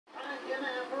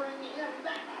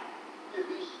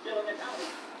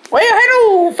Well,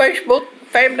 hello, Facebook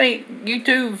family,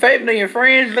 YouTube family and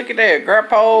friends. Look at that,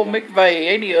 Grandpa McVeigh.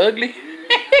 Ain't he ugly?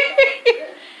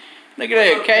 Look at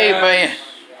that caveman.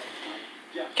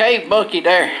 Cave monkey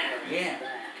there. Yeah,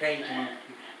 cave monkey.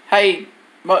 Hey,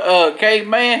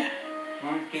 caveman.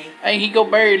 Monkey. Ain't he gonna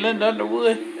marry Linda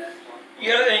Underwood?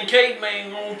 Yeah, and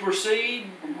caveman gonna proceed.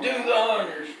 Do the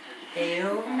honors.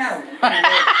 Hell no.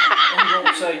 I'm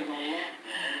gonna say,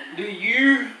 do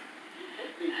you?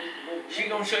 She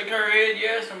gonna shake her head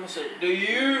yes. I'm gonna say, do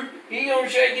you? He gonna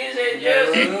shake his head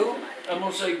yes. No. I'm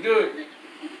gonna say, good.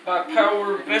 By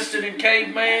power vested in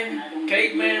caveman,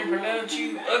 caveman pronounce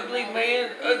you ugly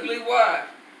man, ugly wife.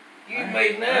 You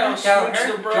may now switch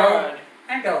the bride.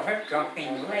 I know her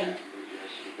dropping late.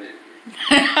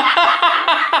 You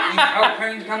hope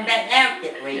her can come back out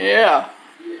that way. Yeah.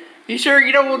 You sure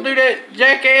you don't want to do that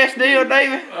jackass deal,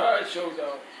 David? Alright, show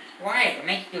dog. Why? It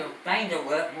makes your finger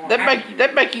work more.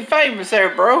 That make you famous there,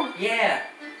 bro. Yeah.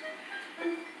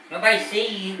 Nobody see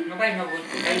you. Nobody knows what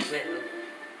your face looks like.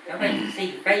 Nobody can see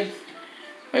your face.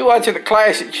 We watching the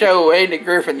classic show, Andy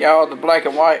Griffin, y'all, the black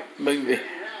and white movie.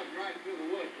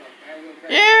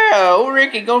 Yeah, old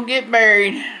Ricky gonna get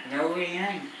married. No, he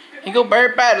ain't. He gonna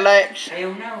marry Battle Axe.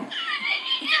 Hell no.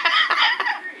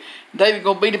 David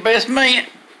gonna be the best man.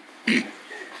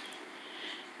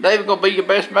 David gonna be your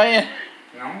best man.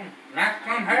 No, not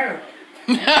from her.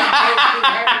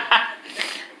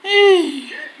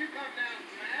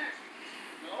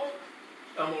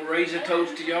 I'm gonna raise a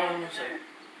toast to y'all and I'm gonna say,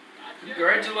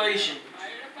 congratulations.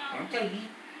 I'll tell you.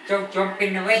 So jump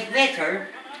in the lake with her.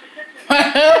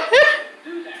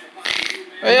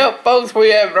 Well, folks, we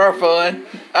having our fun.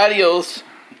 Adios.